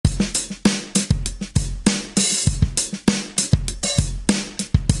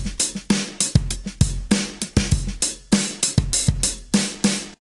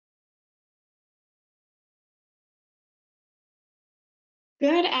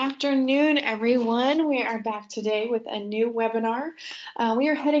afternoon, everyone. We are back today with a new webinar. We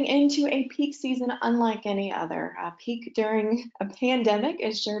are heading into a peak season unlike any other. A peak during a pandemic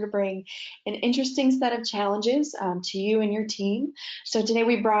is sure to bring an interesting set of challenges to you and your team. So today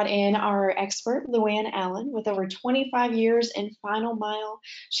we brought in our expert, Luanne Allen, with over 25 years in final mile.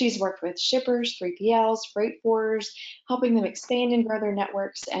 She's worked with shippers, 3PLs, freight forwarders, helping them expand and grow their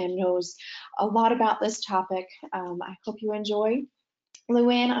networks, and knows a lot about this topic. I hope you enjoy.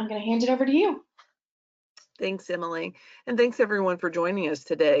 Luanne, I'm going to hand it over to you. Thanks, Emily, and thanks everyone for joining us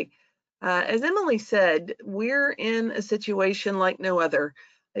today. As Emily said, we're in a situation like no other.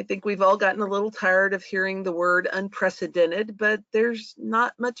 I think we've all gotten a little tired of hearing the word unprecedented, but there's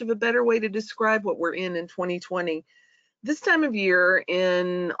not much of a better way to describe what we're in 2020. This time of year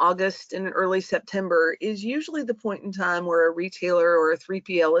in August and early September is usually the point in time where a retailer or a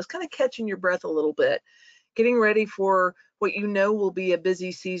 3PL is kind of catching your breath a little bit, getting ready for what you know will be a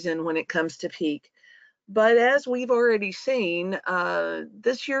busy season when it comes to peak. But as we've already seen,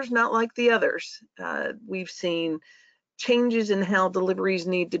 this year's not like the others. We've seen changes in how deliveries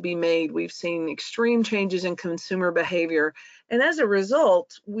need to be made. We've seen extreme changes in consumer behavior. And as a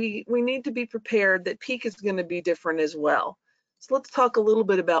result, we need to be prepared that peak is going to be different as well. So let's talk a little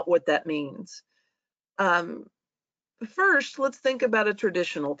bit about what that means. First, let's think about a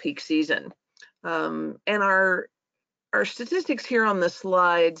traditional peak season. And our statistics here on the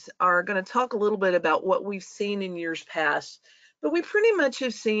slides are going to talk a little bit about what we've seen in years past, but we pretty much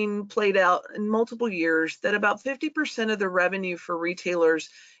have seen played out in multiple years that about 50% of the revenue for retailers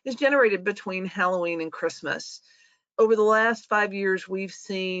is generated between Halloween and Christmas. Over the last 5 years, we've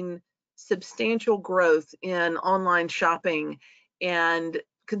seen substantial growth in online shopping, and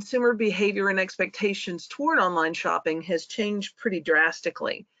consumer behavior and expectations toward online shopping has changed pretty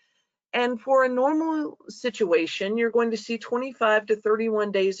drastically. And for a normal situation, you're going to see 25 to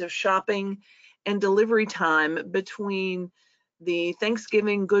 31 days of shopping and delivery time between the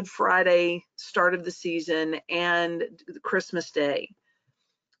Thanksgiving, Good Friday start of the season and Christmas Day.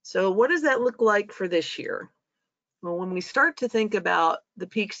 So what does that look like for this year? Well, when we start to think about the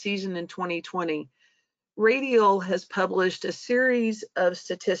peak season in 2020, Radial has published a series of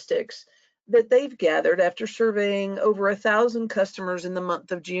statistics that they've gathered after surveying over 1,000 customers in the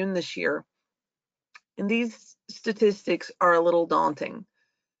month of June this year. And these statistics are a little daunting.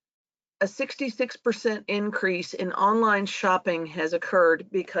 A 66% increase in online shopping has occurred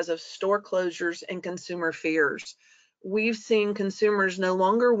because of store closures and consumer fears. We've seen consumers no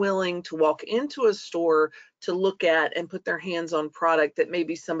longer willing to walk into a store to look at and put their hands on product that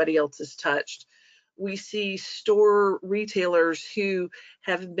maybe somebody else has touched. We see store retailers who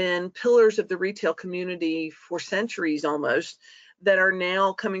have been pillars of the retail community for centuries almost, that are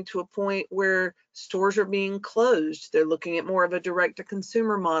now coming to a point where stores are being closed. They're looking at more of a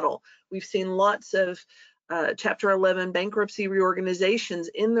direct-to-consumer model. We've seen lots of Chapter 11 bankruptcy reorganizations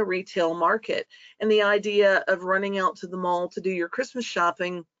in the retail market. And the idea of running out to the mall to do your Christmas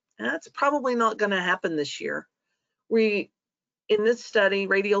shopping, that's probably not going to happen this year. In this study,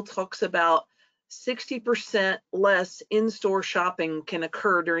 Radial talks about 60% less in-store shopping can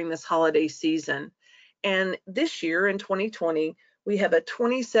occur during this holiday season. And this year in 2020, we have a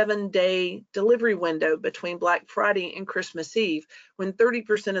 27-day delivery window between Black Friday and Christmas Eve when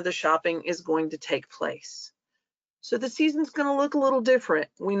 30% of the shopping is going to take place. So the season's going to look a little different.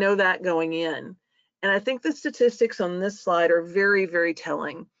 We know that going in. And I think the statistics on this slide are very, very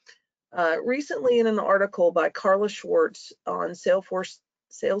telling. Recently in an article by Carla Schwartz on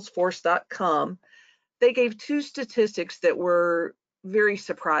Salesforce.com, they gave two statistics that were very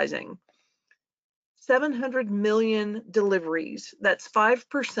surprising. 700 million deliveries, that's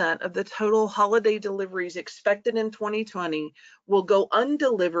 5% of the total holiday deliveries expected in 2020, will go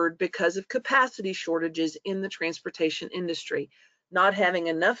undelivered because of capacity shortages in the transportation industry, not having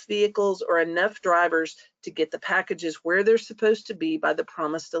enough vehicles or enough drivers to get the packages where they're supposed to be by the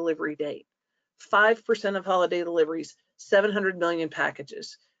promised delivery date. 5% of holiday deliveries, 700 million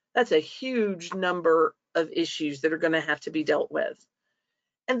packages. That's a huge number of issues that are going to have to be dealt with.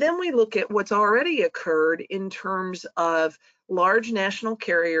 And then we look at what's already occurred in terms of large national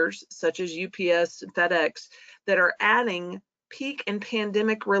carriers such as UPS and FedEx that are adding peak and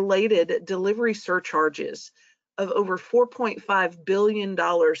pandemic related delivery surcharges of over $4.5 billion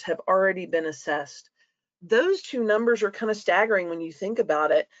have already been assessed. Those two numbers are kind of staggering when you think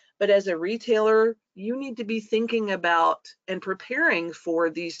about it, but as a retailer, you need to be thinking about and preparing for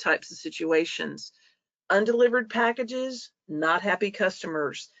these types of situations. Undelivered packages, not happy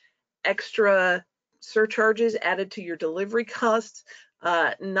customers, extra surcharges added to your delivery costs,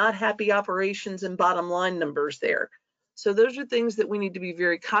 not happy operations and bottom line numbers there. So those are things that we need to be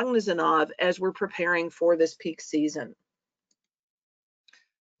very cognizant of as we're preparing for this peak season.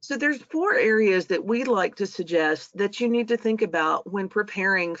 So there's 4 areas that we'd like to suggest that you need to think about when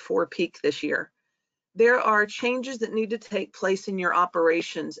preparing for peak this year. There are changes that need to take place in your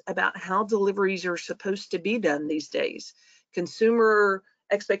operations about how deliveries are supposed to be done these days. Consumer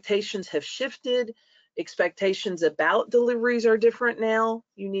expectations have shifted. Expectations about deliveries are different now.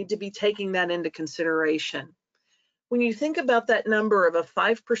 You need to be taking that into consideration. When you think about that number of a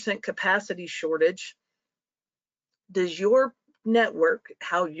 5% capacity shortage, does your network,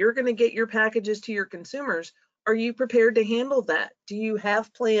 how you're going to get your packages to your consumers, are you prepared to handle that? Do you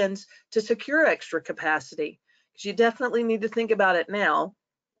have plans to secure extra capacity? Because you definitely need to think about it now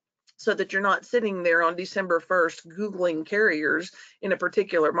so that you're not sitting there on December 1st Googling carriers in a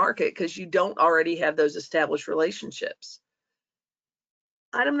particular market because you don't already have those established relationships.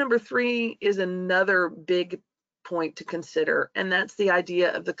 Item number 3 is another big point to consider, and that's the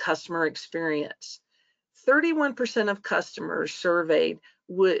idea of the customer experience. 31% of customers surveyed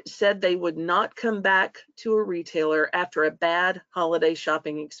said they would not come back to a retailer after a bad holiday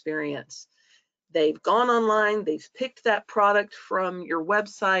shopping experience. They've gone online, they've picked that product from your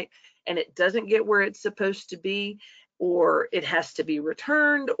website, and it doesn't get where it's supposed to be, or it has to be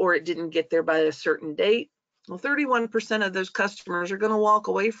returned, or it didn't get there by a certain date. Well, 31% of those customers are going to walk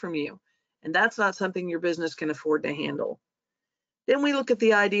away from you, and that's not something your business can afford to handle. Then we look at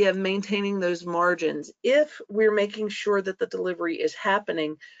the idea of maintaining those margins. If we're making sure that the delivery is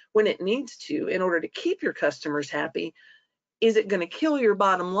happening when it needs to in order to keep your customers happy, is it going to kill your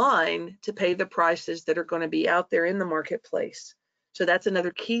bottom line to pay the prices that are going to be out there in the marketplace? So that's another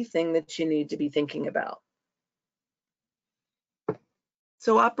key thing that you need to be thinking about.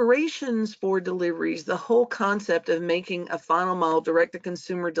 So operations for deliveries, the whole concept of making a final mile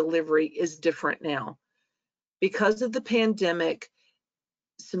direct-to-consumer delivery is different now. Because of the pandemic,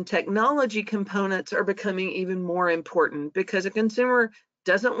 some technology components are becoming even more important because a consumer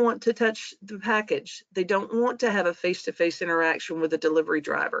doesn't want to touch the package. They don't want to have a face-to-face interaction with a delivery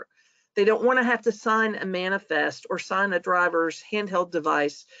driver. They don't want to have to sign a manifest or sign a driver's handheld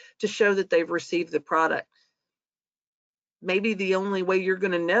device to show that they've received the product. Maybe the only way you're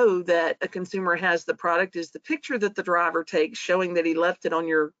going to know that a consumer has the product is the picture that the driver takes showing that he left it on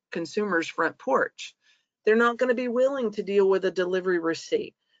your consumer's front porch. They're not going to be willing to deal with a delivery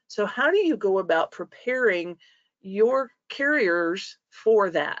receipt. So how do you go about preparing your carriers for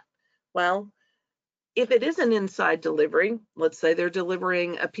that? Well, if it is an inside delivery, let's say they're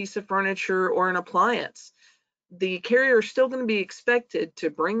delivering a piece of furniture or an appliance, the carrier is still going to be expected to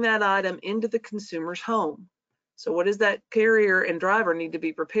bring that item into the consumer's home. So what does that carrier and driver need to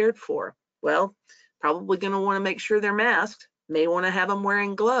be prepared for? Well, probably going to want to make sure they're masked, may want to have them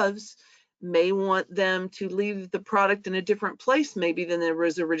wearing gloves, may want them to leave the product in a different place maybe than it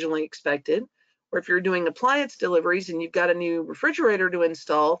was originally expected. Or if you're doing appliance deliveries and you've got a new refrigerator to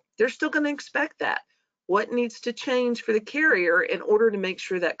install, they're still going to expect that. What needs to change for the carrier in order to make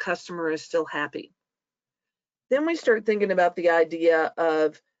sure that customer is still happy? Then we start thinking about the idea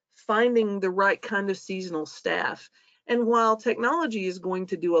of finding the right kind of seasonal staff. And while technology is going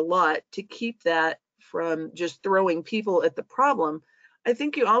to do a lot to keep that from just throwing people at the problem, I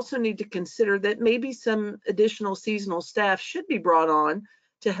think you also need to consider that maybe some additional seasonal staff should be brought on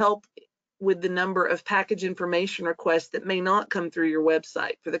to help with the number of package information requests that may not come through your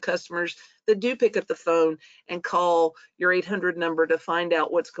website for the customers that do pick up the phone and call your 800 number to find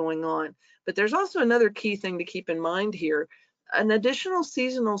out what's going on. But there's also another key thing to keep in mind here. An additional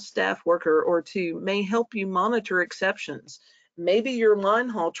seasonal staff worker or two may help you monitor exceptions. Maybe your line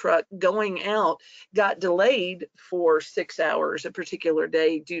haul truck going out got delayed for 6 hours a particular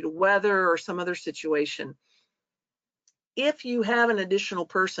day due to weather or some other situation. If you have an additional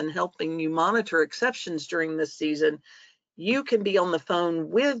person helping you monitor exceptions during this season, you can be on the phone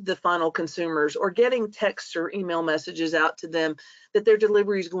with the final consumers or getting texts or email messages out to them that their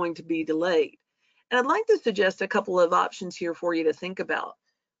delivery is going to be delayed. And I'd like to suggest a couple of options here for you to think about.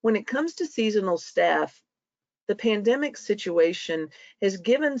 When it comes to seasonal staff, the pandemic situation has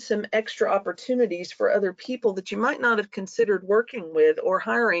given some extra opportunities for other people that you might not have considered working with or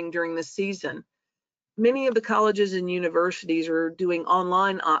hiring during the season. Many of the colleges and universities are doing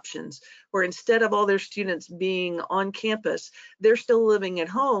online options where instead of all their students being on campus, they're still living at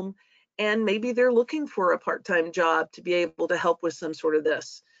home, and maybe they're looking for a part-time job to be able to help with some sort of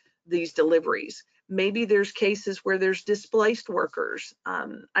these deliveries. Maybe there's cases where there's displaced workers.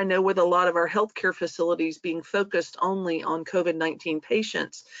 I know with a lot of our healthcare facilities being focused only on COVID-19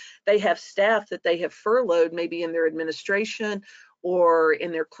 patients, they have staff that they have furloughed maybe in their administration or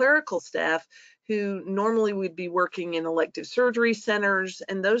in their clerical staff who normally would be working in elective surgery centers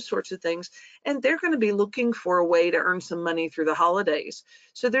and those sorts of things, and they're going to be looking for a way to earn some money through the holidays.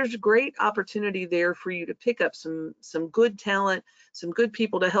 So there's great opportunity there for you to pick up some good talent, some good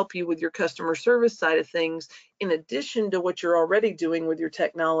people to help you with your customer service side of things, in addition to what you're already doing with your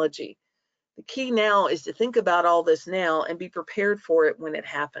technology. The key now is to think about all this now and be prepared for it when it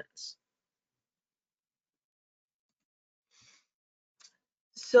happens.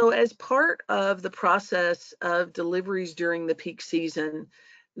 So as part of the process of deliveries during the peak season,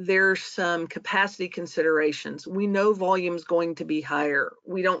 there's some capacity considerations. We know volume's going to be higher.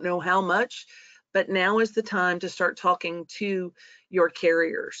 We don't know how much, but now is the time to start talking to your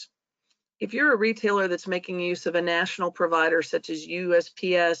carriers. If you're a retailer that's making use of a national provider such as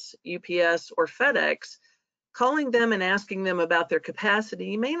USPS, UPS, or FedEx, calling them and asking them about their capacity,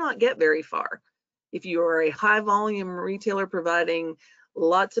 you may not get very far. If you are a high volume retailer providing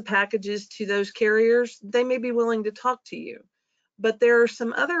lots of packages to those carriers, they may be willing to talk to you. But there are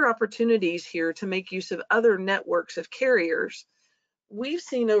some other opportunities here to make use of other networks of carriers. We've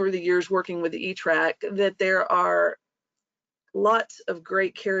seen over the years working with E-Track that there are lots of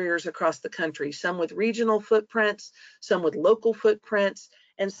great carriers across the country, some with regional footprints, some with local footprints,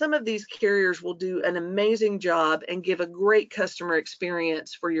 and some of these carriers will do an amazing job and give a great customer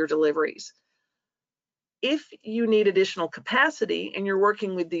experience for your deliveries. If you need additional capacity and you're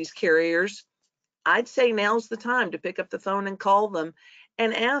working with these carriers, I'd say now's the time to pick up the phone and call them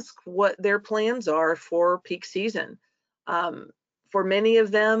and ask what their plans are for peak season. For many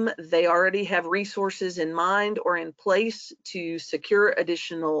of them, they already have resources in mind or in place to secure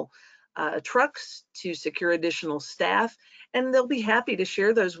additional trucks, to secure additional staff, and they'll be happy to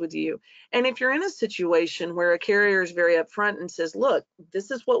share those with you. And if you're in a situation where a carrier is very upfront and says, look,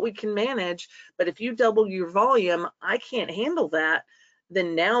 this is what we can manage, but if you double your volume, I can't handle that,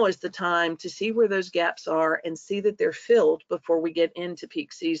 then now is the time to see where those gaps are and see that they're filled before we get into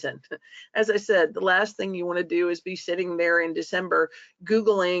peak season. As I said, the last thing you want to do is be sitting there in December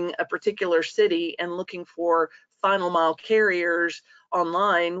Googling a particular city and looking for final mile carriers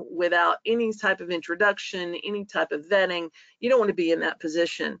online without any type of introduction, any type of vetting. You don't want to be in that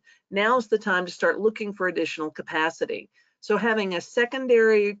position. Now's the time to start looking for additional capacity. So having a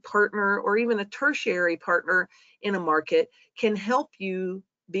secondary partner or even a tertiary partner in a market can help you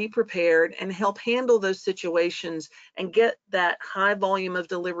be prepared and help handle those situations and get that high volume of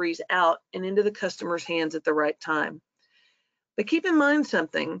deliveries out and into the customer's hands at the right time. But keep in mind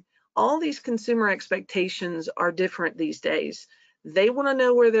something, all these consumer expectations are different these days. They want to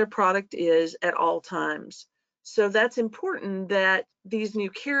know where their product is at all times. So that's important that these new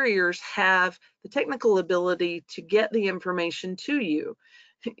carriers have the technical ability to get the information to you.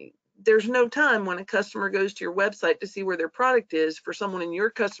 There's no time when a customer goes to your website to see where their product is for someone in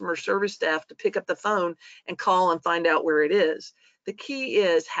your customer service staff to pick up the phone and call and find out where it is. The key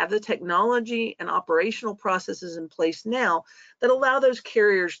is have the technology and operational processes in place now that allow those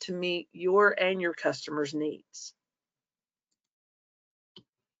carriers to meet your and your customers' needs.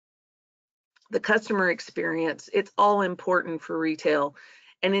 The customer experience, it's all important for retail.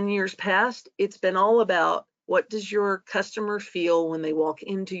 And in years past, it's been all about what does your customer feel when they walk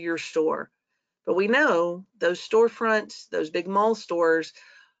into your store. But we know those storefronts, those big mall stores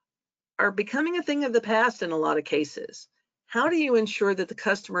are becoming a thing of the past in a lot of cases. How do you ensure that the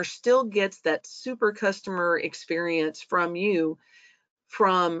customer still gets that super customer experience from you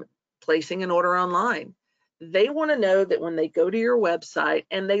from placing an order online? They want to know that when they go to your website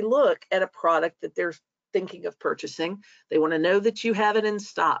and they look at a product that they're thinking of purchasing, they want to know that you have it in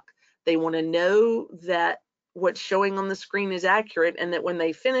stock. They want to know that what's showing on the screen is accurate and that when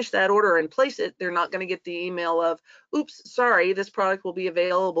they finish that order and place it, they're not going to get the email of, oops, sorry, this product will be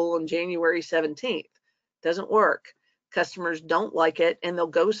available on January 17th. Doesn't work. Customers don't like it and they'll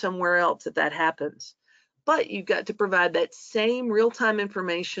go somewhere else if that happens. But you've got to provide that same real-time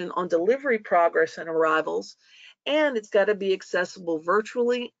information on delivery progress and arrivals, and it's got to be accessible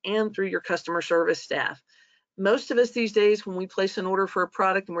virtually and through your customer service staff. Most of us these days, when we place an order for a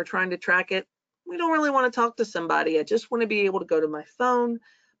product and we're trying to track it, we don't really want to talk to somebody. I just want to be able to go to my phone,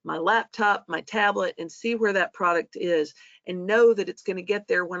 my laptop, my tablet, and see where that product is and know that it's going to get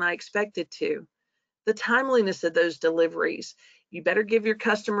there when I expect it to. The timeliness of those deliveries. You better give your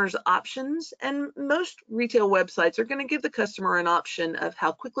customers options, and most retail websites are going to give the customer an option of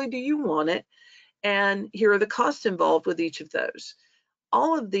how quickly do you want it, and here are the costs involved with each of those.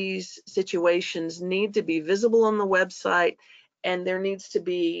 All of these situations need to be visible on the website, and there needs to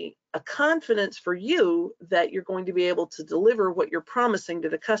be a confidence for you that you're going to be able to deliver what you're promising to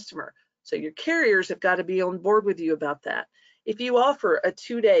the customer. So your carriers have got to be on board with you about that. If you offer a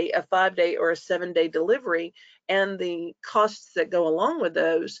 2-day, a 5-day, or a 7-day delivery and the costs that go along with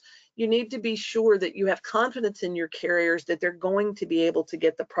those, you need to be sure that you have confidence in your carriers that they're going to be able to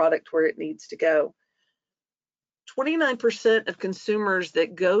get the product where it needs to go. 29% of consumers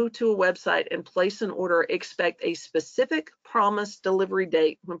that go to a website and place an order expect a specific promised delivery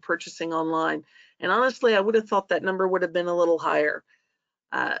date when purchasing online. And honestly, I would have thought that number would have been a little higher.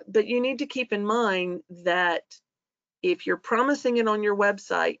 But you need to keep in mind that if you're promising it on your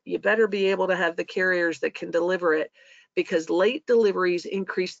website, you better be able to have the carriers that can deliver it, because late deliveries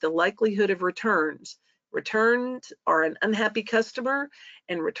increase the likelihood of returns. Returns are an unhappy customer,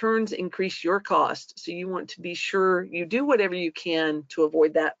 and returns increase your cost. So you want to be sure you do whatever you can to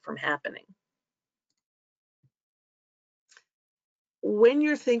avoid that from happening. When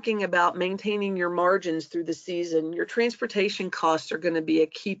you're thinking about maintaining your margins through the season, your transportation costs are going to be a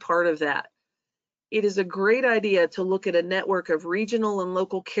key part of that. It is a great idea to look at a network of regional and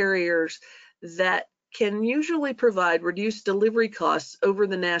local carriers that can usually provide reduced delivery costs over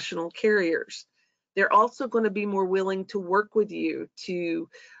the national carriers. They're also going to be more willing to work with you to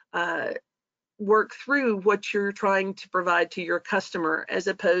work through what you're trying to provide to your customer, as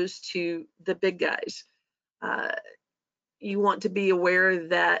opposed to the big guys. You want to be aware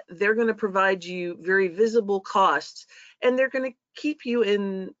that they're going to provide you very visible costs, and they're going to keep you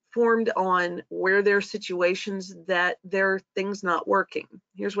informed on where there are situations that there are things not working.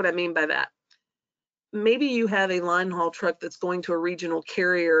 Here's what I mean by that. Maybe you have a line haul truck that's going to a regional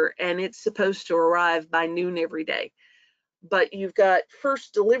carrier and it's supposed to arrive by noon every day, but you've got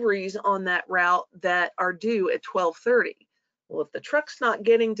first deliveries on that route that are due at 12:30. Well, if the truck's not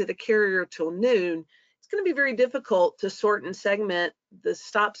getting to the carrier till noon, it's going to be very difficult to sort and segment the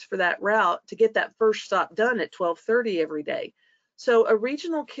stops for that route to get that first stop done at 12:30 every day. So a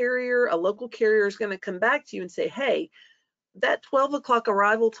regional carrier, a local carrier is going to come back to you and say, hey, that 12 o'clock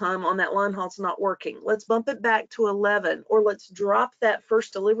arrival time on that line haul's not working. Let's bump it back to 11, or let's drop that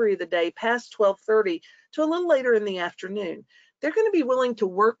first delivery of the day past 12:30 to a little later in the afternoon. They're going to be willing to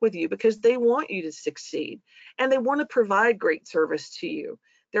work with you because they want you to succeed and they want to provide great service to you.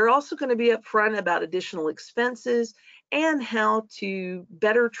 They're also going to be upfront about additional expenses and how to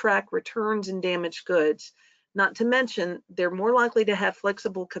better track returns and damaged goods. Not to mention, they're more likely to have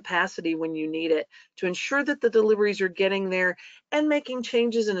flexible capacity when you need it to ensure that the deliveries are getting there and making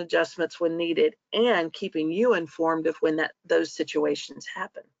changes and adjustments when needed, and keeping you informed of when those situations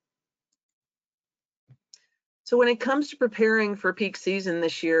happen. So when it comes to preparing for peak season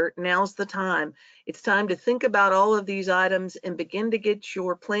this year, now's the time. It's time to think about all of these items and begin to get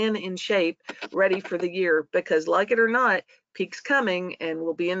your plan in shape, ready for the year, because like it or not, peak's coming and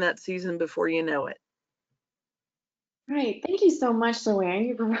we'll be in that season before you know it. Right. Thank you so much, Luanne.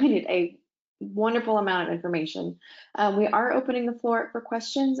 You provided a wonderful amount of information. We are opening the floor for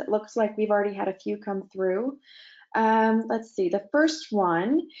questions. It looks like we've already had a few come through. Let's see. The first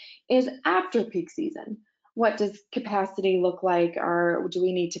one is after peak season. What does capacity look like, or do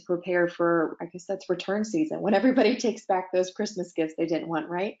we need to prepare for, I guess that's return season, when everybody takes back those Christmas gifts they didn't want,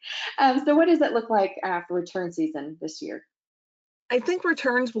 right? So what does it look like after return season this year? I think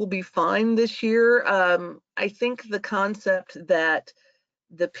returns will be fine this year. I think the concept that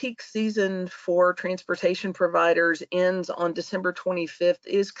the peak season for transportation providers ends on December 25th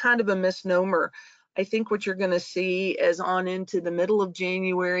is kind of a misnomer. I think what you're going to see as on into the middle of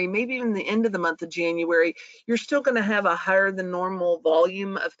January, maybe even the end of the month of January, you're still going to have a higher than normal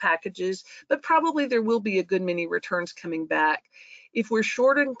volume of packages, but probably there will be a good many returns coming back. If we're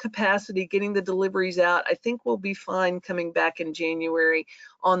short in capacity getting the deliveries out, I think we'll be fine coming back in January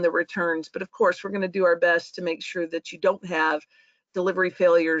on the returns. But of course, we're going to do our best to make sure that you don't have delivery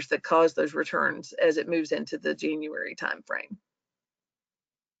failures that cause those returns as it moves into the January timeframe.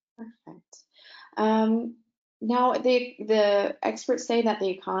 Perfect. Now, the experts say that the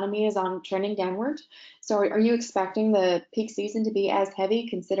economy is on trending downward. So, are you expecting the peak season to be as heavy,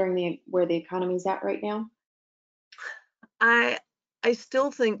 considering where the economy is at right now? I still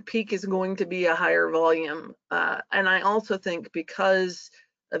think peak is going to be a higher volume, and I also think because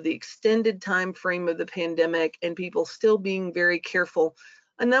of the extended time frame of the pandemic and people still being very careful,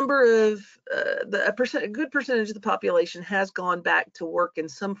 a number of a good percentage of the population has gone back to work in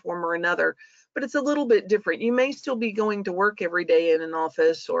some form or another, but it's a little bit different. You may still be going to work every day in an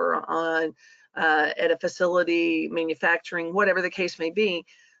office or on at a facility, manufacturing, whatever the case may be,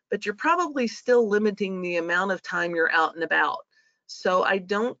 but you're probably still limiting the amount of time you're out and about. So I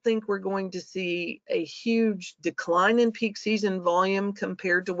don't think we're going to see a huge decline in peak season volume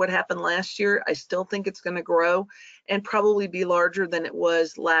compared to what happened last year. I still think it's going to grow and probably be larger than it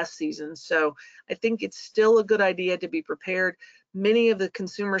was last season. So I think it's still a good idea to be prepared. Many of the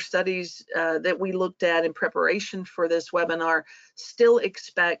consumer studies that we looked at in preparation for this webinar still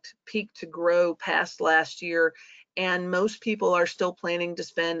expect peak to grow past last year. And most people are still planning to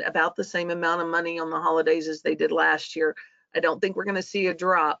spend about the same amount of money on the holidays as they did last year. I don't think we're going to see a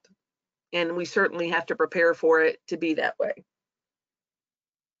drop, and we certainly have to prepare for it to be that way.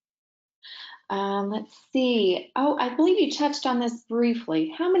 Let's see. Oh, I believe you touched on this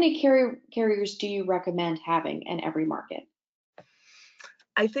briefly. How many carriers do you recommend having in every market?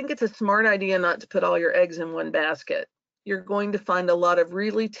 I think it's a smart idea not to put all your eggs in one basket. You're going to find a lot of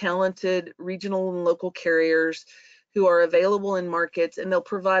really talented regional and local carriers who are available in markets, and they'll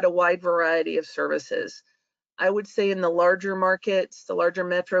provide a wide variety of services. I would say in the larger markets, the larger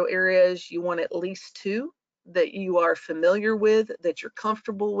metro areas, you want at least two that you are familiar with, that you're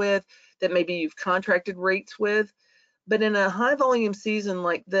comfortable with, that maybe you've contracted rates with. But in a high volume season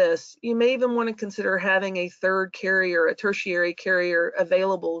like this, you may even want to consider having a third carrier, a tertiary carrier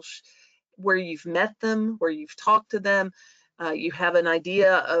available where you've met them, where you've talked to them, you have an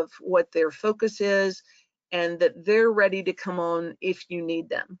idea of what their focus is, and that they're ready to come on if you need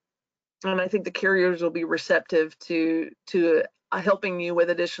them. And I think the carriers will be receptive to helping you with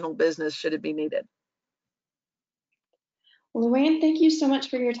additional business should it be needed. Well, Luanne, thank you so much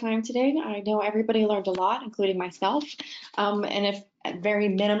for your time today. I know everybody learned a lot, including myself. And if at very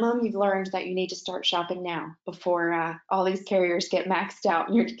minimum, you've learned that you need to start shopping now before all these carriers get maxed out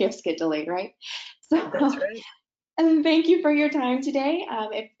and your gifts get delayed, right? So, That's right. and thank you for your time today.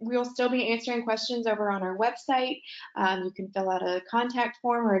 We'll still be answering questions over on our website. You can fill out a contact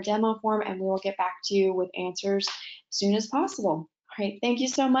form or a demo form, and we will get back to you with answers as soon as possible. All right, thank you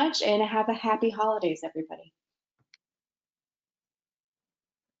so much, and have a happy holidays, everybody.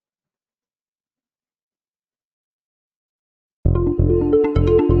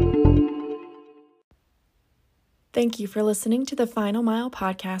 Thank you for listening to the Final Mile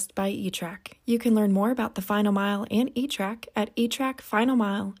podcast by eTrack. You can learn more about the Final Mile and eTrack at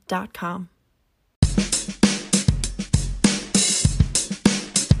eTrackFinalMile.com.